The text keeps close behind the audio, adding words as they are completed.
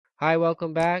Hi,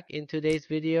 welcome back. In today's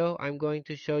video, I'm going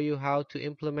to show you how to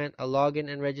implement a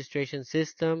login and registration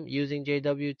system using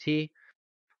JWT.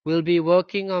 We'll be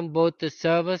working on both the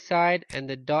server side and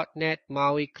the .NET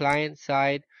MAUI client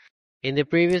side. In the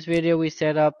previous video, we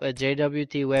set up a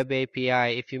JWT Web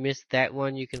API. If you missed that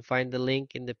one, you can find the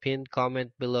link in the pinned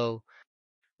comment below.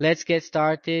 Let's get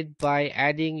started by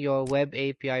adding your Web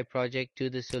API project to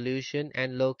the solution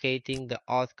and locating the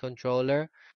AuthController.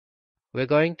 We're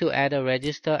going to add a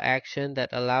register action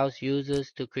that allows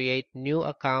users to create new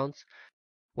accounts.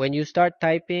 When you start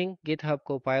typing, GitHub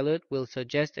Copilot will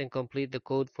suggest and complete the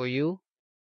code for you.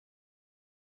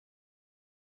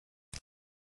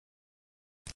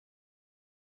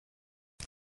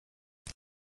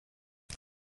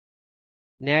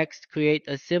 Next, create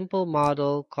a simple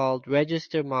model called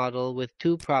register model with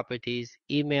two properties,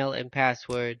 email and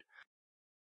password.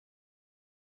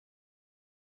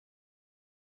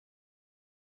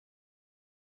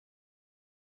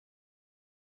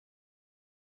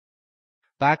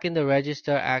 Back in the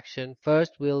register action,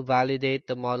 first we'll validate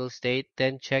the model state,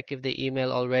 then check if the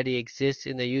email already exists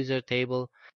in the user table.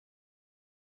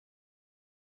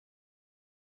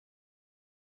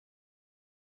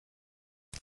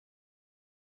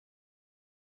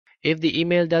 If the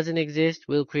email doesn't exist,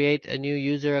 we'll create a new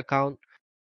user account.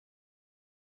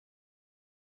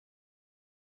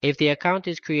 If the account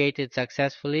is created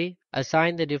successfully,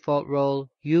 assign the default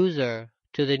role user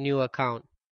to the new account.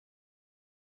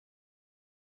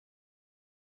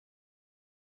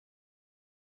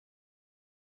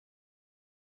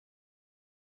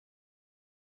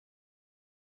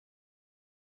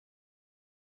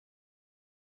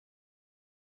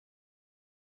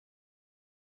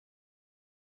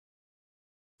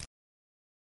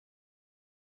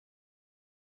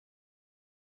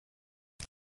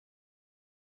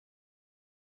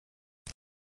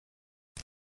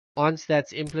 Once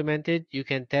that's implemented, you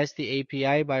can test the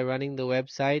API by running the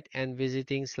website and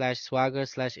visiting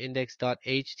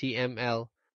 /swagger/index.html.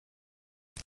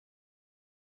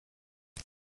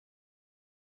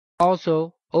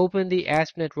 Also, open the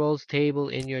AspNetRoles table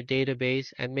in your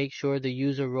database and make sure the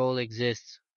user role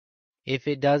exists. If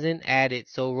it doesn't, add it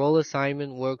so role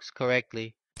assignment works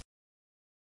correctly.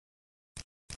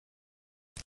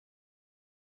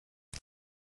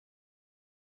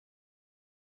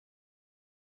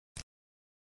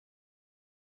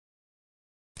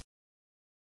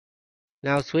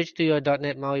 Now switch to your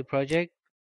 .NET MAUI project.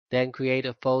 Then create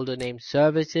a folder named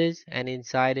Services and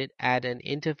inside it add an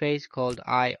interface called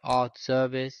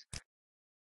IAuthService.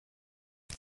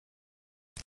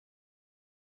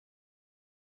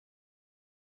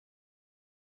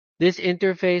 This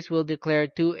interface will declare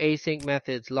two async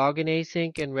methods, login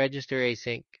async and register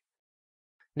async.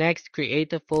 Next,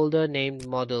 create a folder named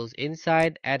Models.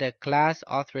 Inside, add a class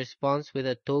AuthResponse with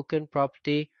a token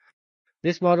property.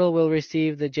 This model will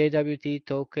receive the JWT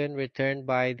token returned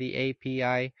by the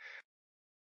API.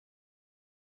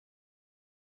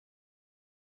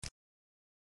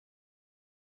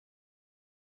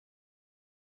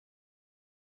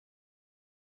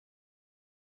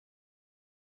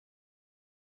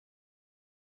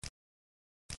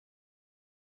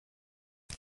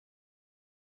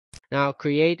 Now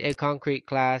create a concrete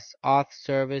class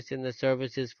AuthService in the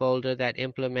services folder that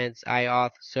implements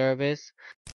IAuthService.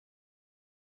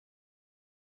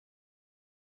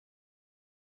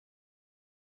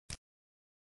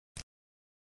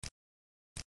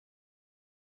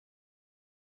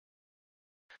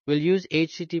 We'll use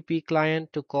HTTP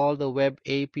client to call the Web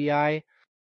API.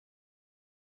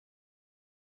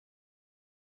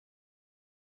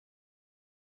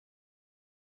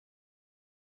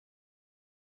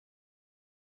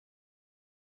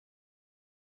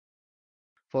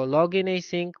 For login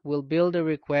async, we'll build a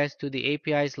request to the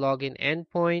API's login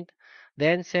endpoint,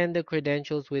 then send the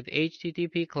credentials with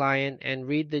HTTP client and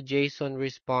read the JSON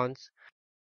response.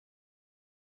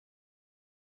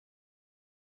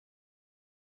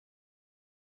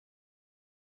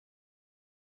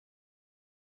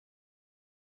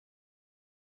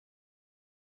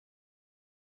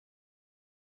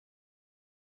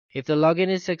 If the login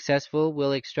is successful,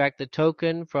 we'll extract the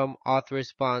token from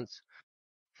AuthResponse.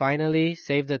 Finally,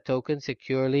 save the token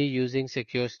securely using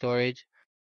secure storage.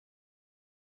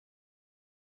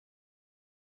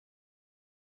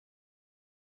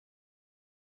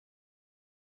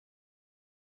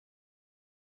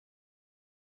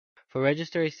 For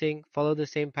register async, follow the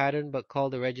same pattern but call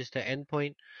the register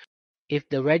endpoint. If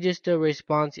the register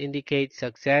response indicates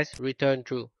success, return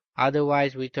true.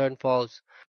 Otherwise, return false.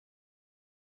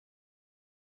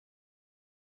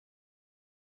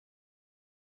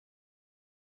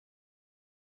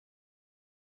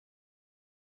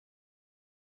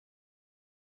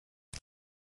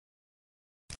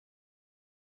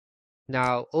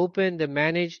 Now open the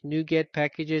Manage NuGet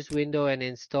Packages window and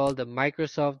install the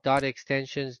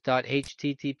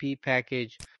Microsoft.extensions.http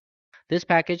package. This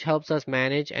package helps us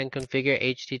manage and configure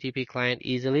HTTP client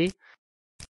easily.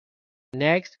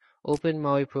 Next, open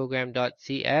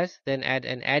mauiprogram.cs, then add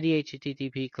an ADI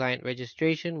HTTP client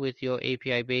registration with your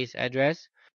API base address.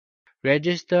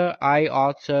 Register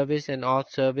IAuthService and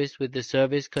AuthService with the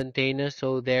service container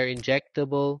so they're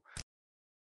injectable.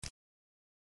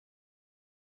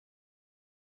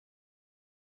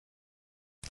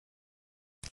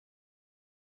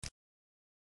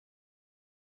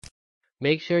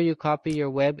 Make sure you copy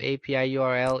your web API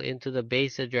URL into the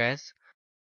base address.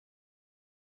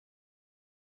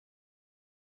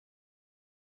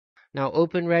 Now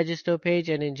open register page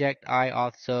and inject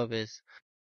IAuthService.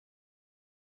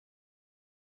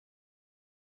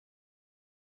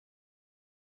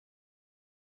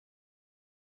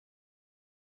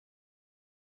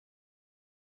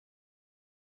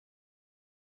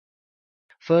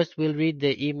 First, we'll read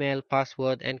the email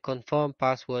password and confirm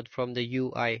password from the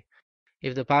UI.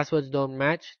 If the passwords don't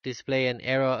match, display an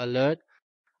error alert.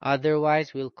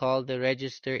 Otherwise, we'll call the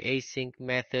register async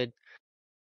method.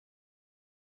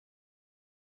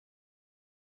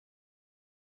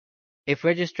 If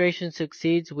registration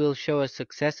succeeds, we'll show a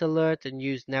success alert and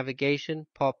use navigation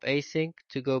pop async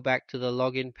to go back to the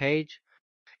login page.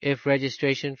 If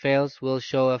registration fails, we'll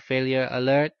show a failure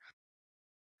alert.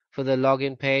 For the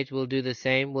login page, we'll do the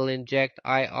same. We'll inject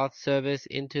IAuthService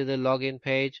into the login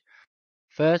page.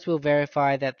 First, we'll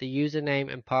verify that the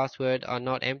username and password are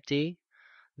not empty.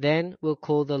 Then, we'll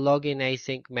call the login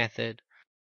async method.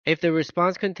 If the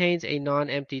response contains a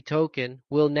non-empty token,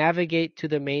 we'll navigate to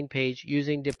the main page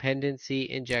using dependency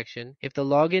injection. If the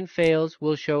login fails,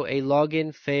 we'll show a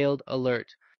login failed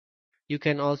alert. You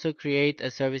can also create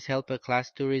a service helper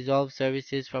class to resolve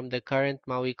services from the current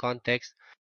MAUI context.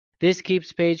 This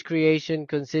keeps page creation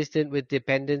consistent with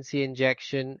dependency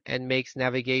injection and makes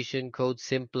navigation code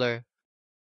simpler.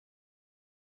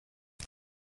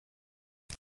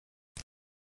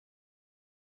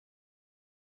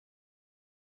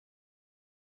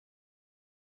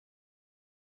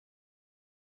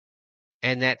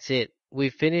 And that's it.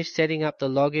 We've finished setting up the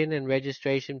login and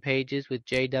registration pages with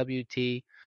JWT.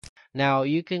 Now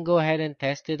you can go ahead and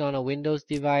test it on a Windows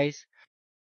device.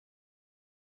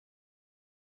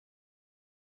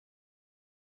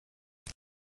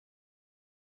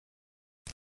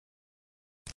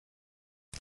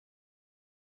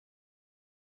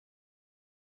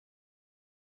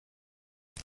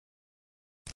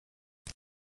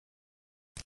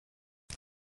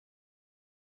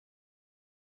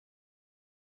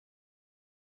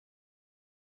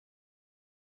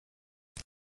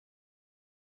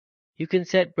 You can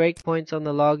set breakpoints on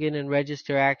the login and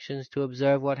register actions to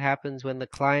observe what happens when the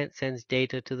client sends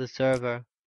data to the server.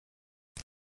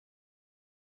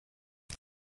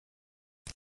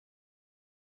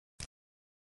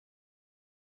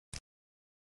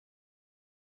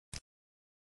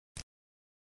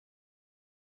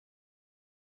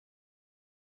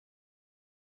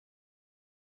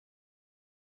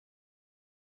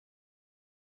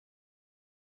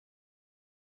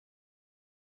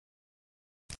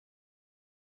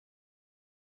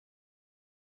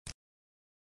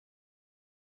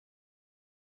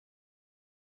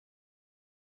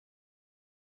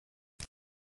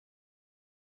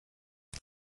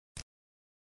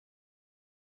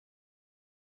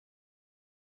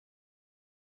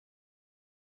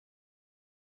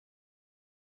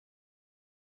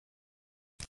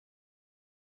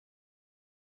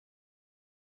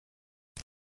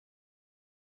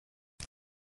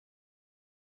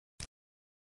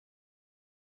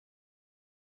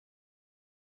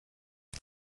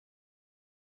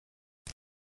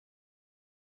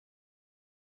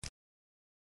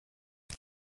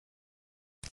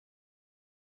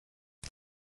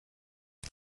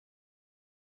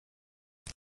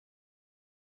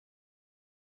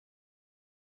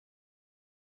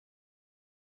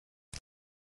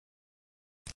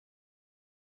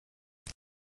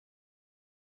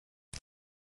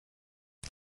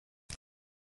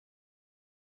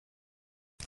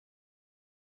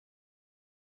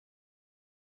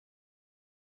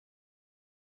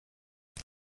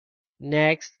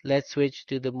 Next, let's switch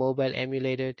to the mobile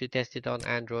emulator to test it on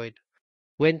Android.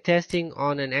 When testing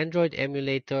on an Android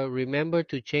emulator, remember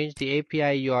to change the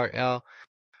API URL.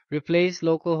 Replace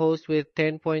localhost with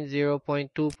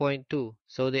 10.0.2.2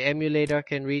 so the emulator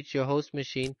can reach your host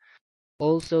machine.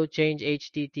 Also change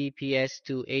HTTPS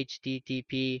to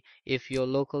HTTP if your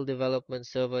local development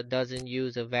server doesn't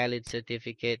use a valid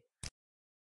certificate.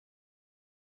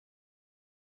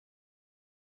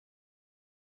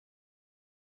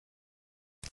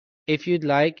 If you'd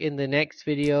like, in the next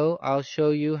video, I'll show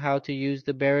you how to use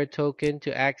the bearer token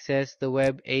to access the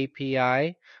Web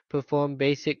API, perform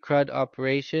basic CRUD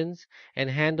operations, and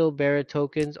handle bearer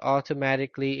tokens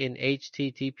automatically in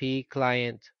HTTP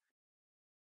client.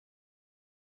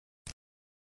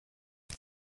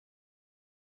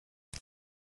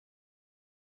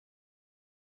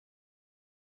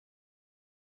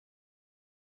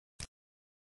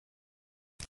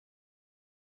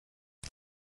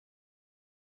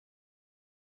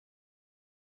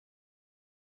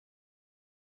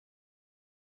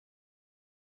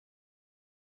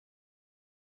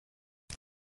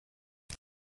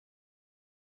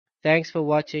 Thanks for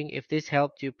watching. If this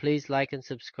helped you, please like and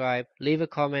subscribe. Leave a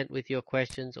comment with your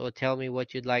questions or tell me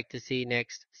what you'd like to see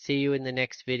next. See you in the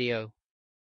next video.